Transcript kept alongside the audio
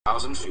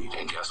8,000 feet,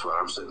 and guess what?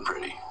 I'm sitting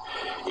pretty.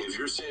 If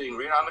you're sitting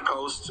right on the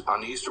coast, on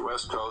the east or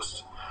west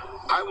coast,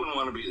 I wouldn't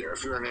want to be there.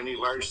 If you're in any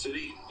large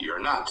city, you're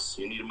nuts.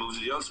 You need to move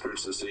to the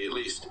outskirts of the city at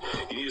least.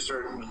 You need to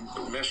start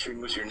meshing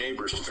with your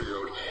neighbors to figure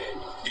out,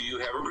 do you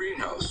have a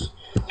greenhouse?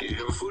 Do you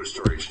have a food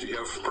storage? Do you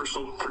have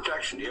personal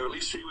protection? Do you have at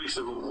least 3 weeks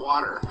of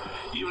water?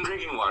 Even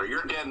drinking water.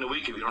 You're dead in a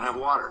week if you don't have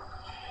water.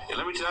 And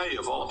let me tell you,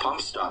 if all the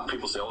pumps stop,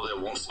 people say, oh,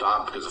 they won't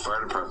stop because the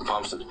fire department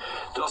pumps it.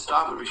 They'll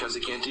stop it because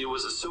they can't deal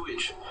with the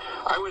sewage.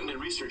 I went and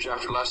did research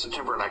after last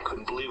September, and I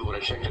couldn't believe it when I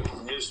checked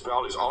in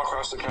municipalities all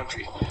across the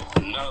country.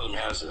 None of them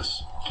has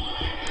this.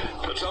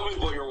 But tell me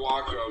about your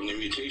walk around the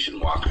mutation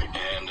walk,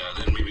 and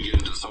then maybe get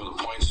into some of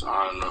the points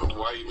on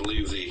why you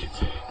believe the,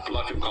 a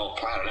lot of people call it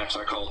Planet X,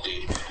 I call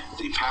it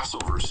the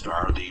Passover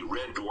star, the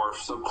red dwarf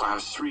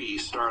subclass 3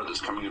 star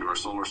that's coming into our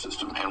solar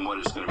system, and what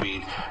it's going to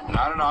mean,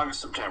 not in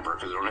August, September,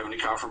 because they don't have any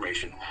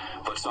confirmation,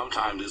 but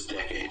sometime this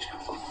decade.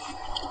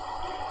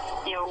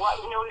 You know, what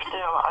we've noticed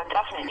a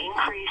definite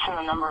increase in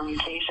the number of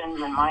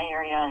mutations in my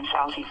area in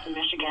southeast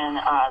Michigan.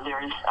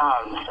 There's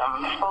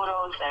some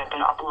photos that have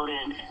been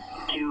uploaded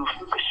to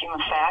Fukushima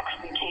Facts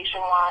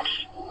Mutation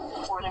Watch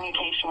or the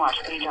Mutation Watch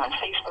page on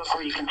Facebook,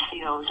 where you can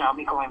see those. And I'll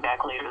be going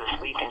back later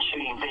this week and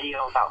shooting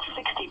video. About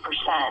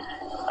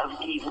 60% of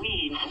the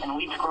weeds, and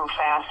weeds grow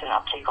fast and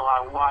uptake a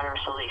lot of water,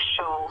 so they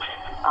show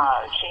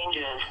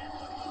changes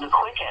the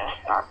quickest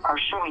are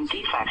showing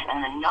defects,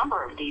 and the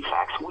number of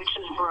defects,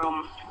 witch's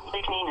broom,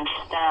 thickening of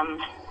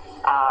stems,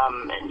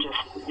 and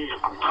just the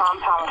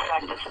compound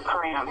effect that's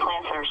occurring on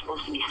plants that are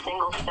supposed to be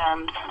single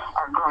stemmed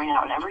are growing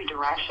out in every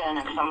direction,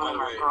 and some of them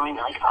are growing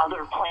like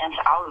other plants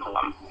out of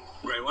them.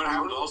 Right, what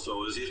happens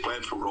also is these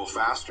plants will grow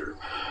faster.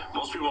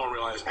 Most people don't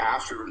realize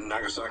after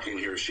Nagasaki and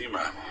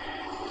Hiroshima,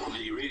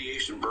 the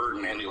radiation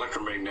burden and the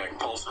electromagnetic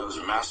pulse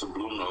causes a massive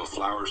bloom of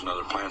flowers and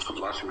other plants with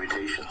lots of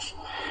mutations.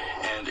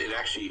 And it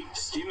actually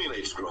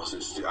stimulates growth.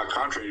 It's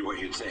contrary to what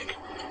you'd think.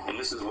 And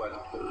this is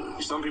what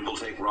some people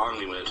take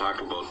wrongly when they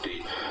talk about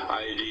the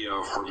idea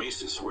of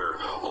hormesis, where,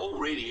 oh,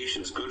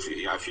 radiation is good for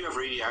you. If you have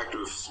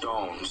radioactive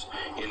stones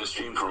in a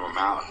stream from a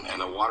mountain and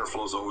the water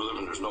flows over them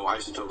and there's no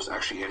isotopes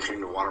actually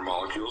entering the water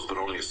molecules, but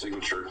only a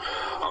signature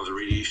of the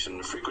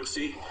radiation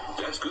frequency,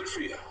 that's good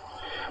for you.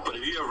 But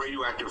if you have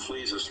radioactive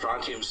fleas of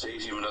strontium,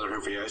 strontium, and other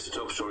heavy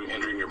isotopes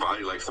entering your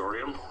body like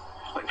thorium,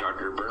 like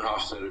Dr.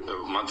 Bernhoff said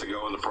a month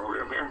ago in the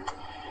program here,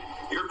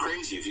 you're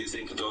crazy if you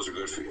think that those are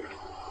good for you.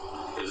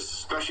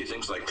 Especially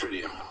things like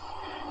tritium.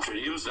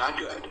 Tritium's not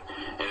good.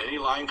 And any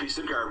lying piece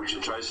of garbage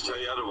that tries to tell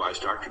you otherwise,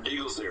 Dr.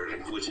 Deagle's there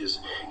with his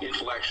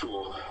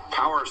intellectual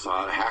power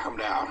saw to hack them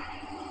down.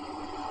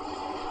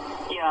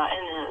 Yeah,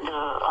 and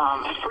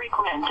the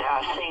frequent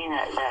saying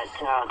that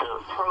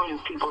the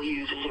pro-nuke people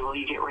use is, well,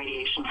 you get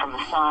radiation from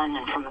the sun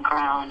and from the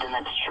ground, and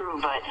that's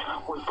true, but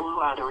what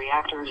blew out of the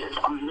reactors is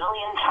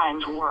 1,000,000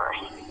 times worse.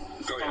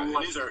 Oh, yeah, and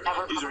these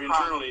are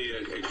internally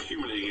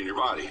accumulating in your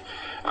body.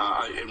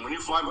 And when you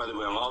fly, by the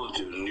way, on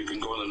altitude, and you can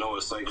go on the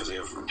NOAA site because they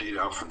have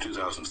data out from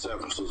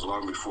 2007, so it's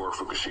long before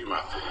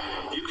Fukushima,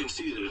 you can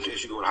see that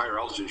as you go at higher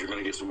altitudes, you're going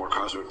to get some more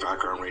cosmic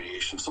background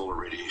radiation, solar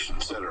radiation,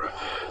 etc.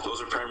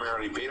 Those are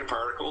primarily beta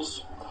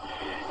particles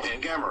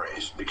and gamma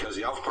rays, because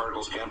the alpha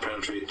particles can't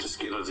penetrate the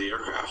skin of the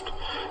aircraft.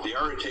 They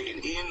are taken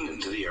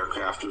into the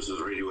aircraft, which is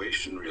a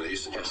radiation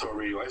release, and so are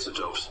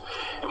radioisotopes.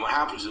 And what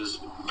happens is,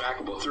 back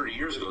about 30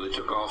 years ago, they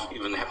took off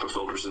even the HEPA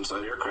filters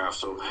inside aircraft.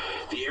 So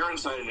the air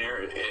inside an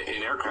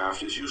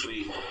aircraft is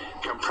usually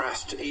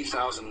compressed to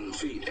 8,000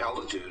 feet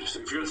altitude. So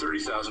if you're at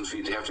 30,000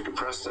 feet, they have to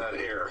compress that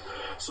air.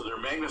 So they're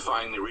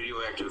magnifying the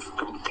radioactive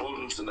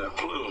components in that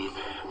plume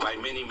by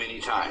many, many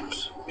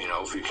times, you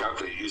know, if you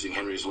calculate using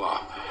Henry's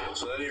law.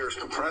 So that air is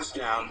compressed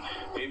down.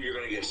 Maybe you're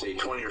going to get, say,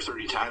 20 or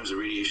 30 times the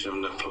radiation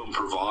of the plume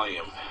per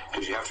volume,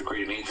 because you have to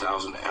create an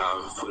 8,000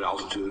 foot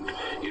altitude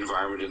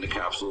environment in the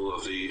capsule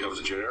of the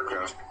jet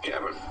aircraft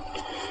cabin.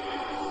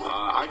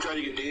 I tried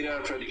to get data.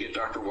 I tried to get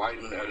Dr.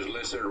 Wyden,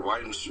 Senator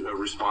Wyden's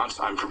response.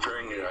 I'm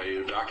preparing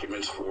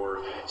documents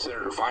for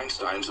Senator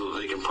Feinstein so that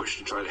they can push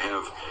to try to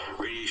have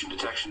radiation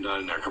detection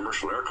done in their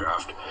commercial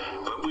aircraft.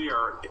 But we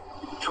are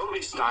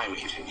totally stymied.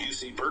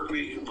 UC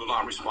Berkeley will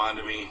not respond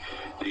to me.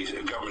 These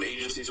government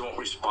agencies won't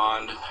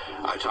respond.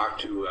 I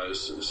talked to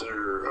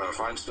Senator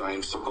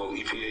Feinstein, so-called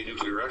EPA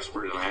nuclear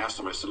expert, and I asked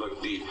him, I said,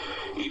 look, the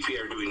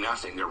EPA are doing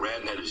nothing. Their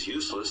RadNet is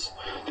useless.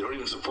 They don't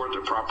even support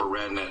the proper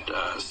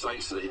RadNet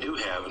sites that they do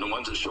have, and the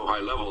ones that show high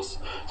levels,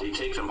 they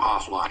take them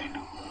offline.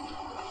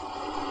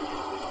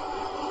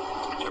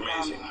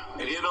 Amazing.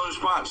 And he had no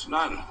response.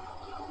 None.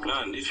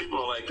 These people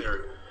are like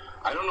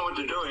I don't know what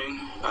they're doing,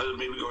 other than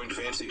maybe going to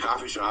fancy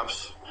coffee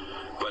shops,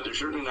 but they're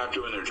certainly not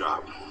doing their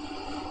job.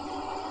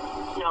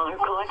 No, they're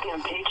collecting a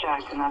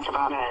paycheck, and that's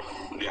about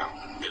it. Yeah,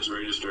 it's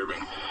very disturbing.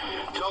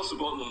 Tell us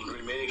about the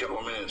remaining couple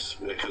of minutes,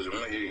 because we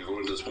might go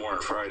into this more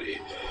on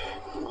Friday.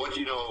 What do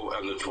you know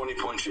on the 20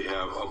 points you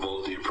have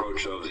about the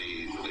approach of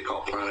they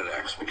call Planet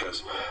X?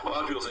 Because a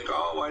lot of people think,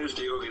 oh, why does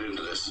Deagle get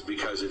into this?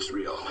 Because it's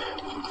real.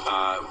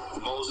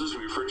 Moses,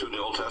 we refer to in the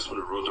Old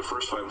Testament, who wrote the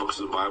first 5 books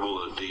of the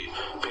Bible, the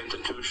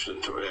Pentateuch,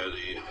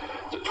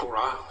 the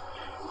Torah.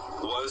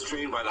 was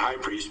trained by the high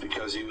priest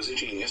because he was a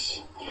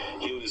genius.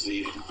 He was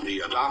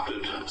the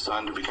adopted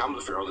son to become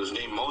the pharaoh. His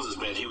name Moses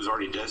meant he was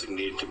already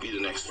designated to be the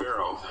next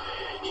pharaoh.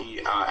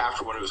 He,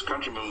 after one of his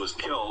countrymen was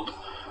killed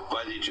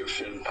by the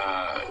Egyptian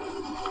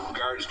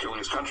guards killing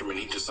his countrymen,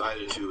 he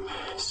decided to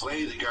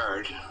slay the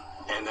guard,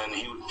 and then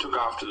he took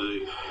off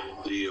to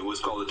what's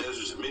called the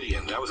deserts of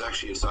Midian. That was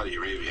actually in Saudi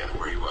Arabia,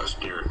 where he was,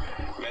 near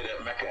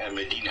Mecca and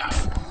Medina.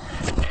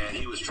 And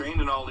he was trained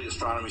in all the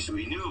astronomy, so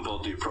he knew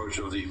about the approach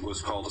of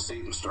what's called the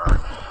Satan star.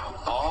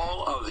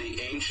 All of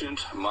the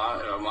ancient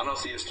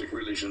monotheistic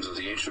religions of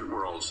the ancient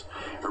worlds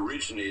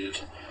originated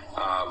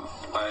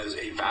as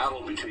a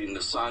battle between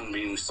the sun,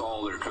 meaning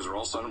Sol there, because they're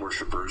all sun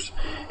worshippers,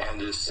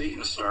 and this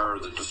Satan star,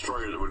 the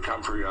destroyer that would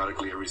come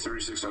periodically every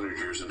 3,600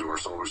 years into our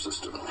solar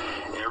system.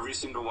 Every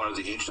single one of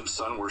the ancient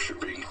sun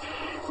worshipping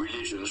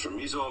religions, from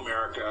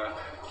Mesoamerica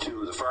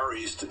to the Far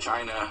East to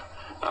China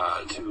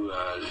to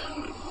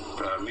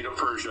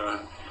Medo-Persia,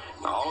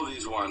 all of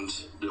these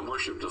ones that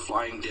worship the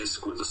flying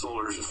disc with the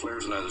solars and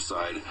flares on either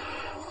side,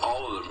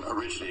 all of them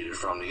originated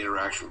from the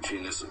interaction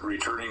between this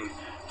returning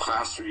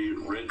Class 3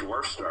 red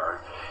dwarf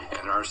star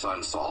and our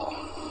sun Sol.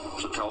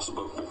 So tell us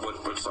about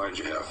what signs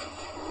you have.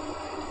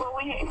 Well,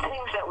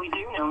 things that we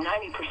do know,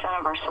 90%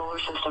 of our solar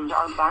systems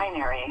are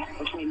binary,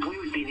 which means we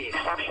would be the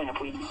exception if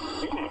we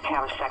didn't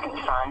have a second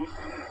sun.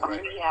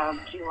 Right. We have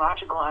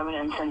geological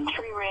evidence and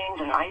tree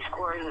rings and ice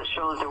cores that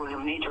show that there was a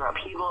major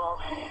upheaval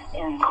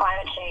in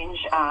climate change,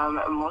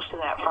 most of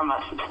that from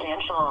a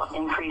substantial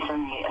increase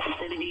in the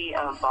acidity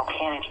of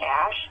volcanic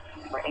ash,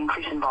 or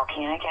increase in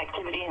volcanic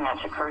activity, and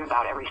that's occurred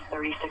about every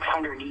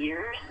 3,600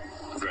 years.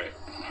 Right.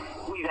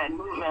 We've had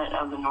movement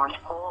of the North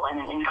Pole at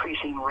an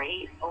increasing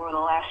rate over the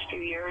last few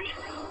years.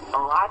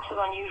 Lots of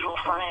unusual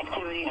sun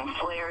activity and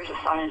flares.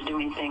 The sun is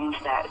doing things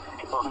that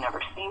people have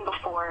never seen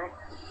before.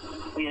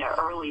 We had an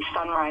early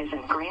sunrise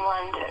in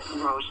Greenland.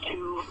 It rose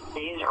 2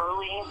 days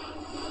early.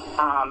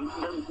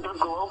 The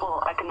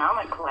global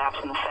economic collapse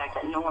and the fact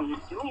that no one's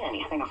doing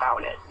anything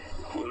about it.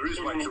 Well, the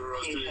reason why it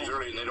rose 2 days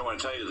early, and they don't want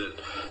to tell you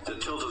that the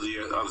tilt of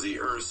the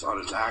Earth on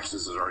its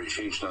axis has already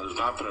changed. Now, there's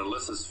not been a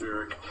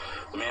lithospheric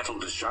mantle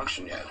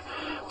disjunction yet.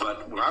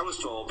 But what I was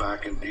told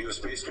back in the U.S.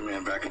 Space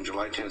Command back in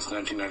July 10th,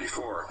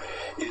 1994,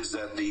 is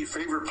that the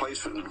favorite place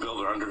for them to build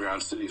their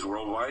underground cities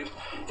worldwide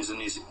is in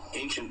these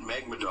ancient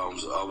magma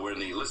domes where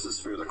the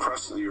lithosphere, the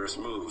crust of the Earth,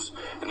 moves.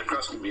 And the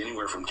crust can be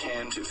anywhere from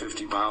 10 to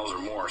 50 miles or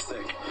more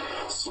thick.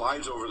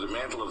 Slides over the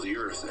mantle of the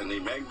Earth, and the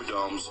magma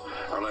domes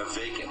are left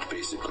vacant,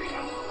 basically.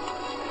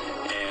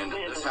 And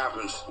this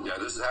happens, this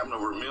has happened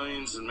over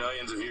millions and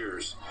millions of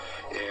years.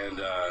 And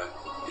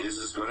this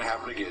is going to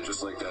happen again,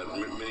 just like that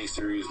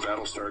mini-series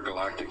Battlestar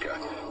Galactica.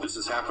 This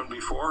has happened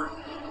before,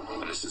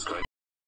 and this is going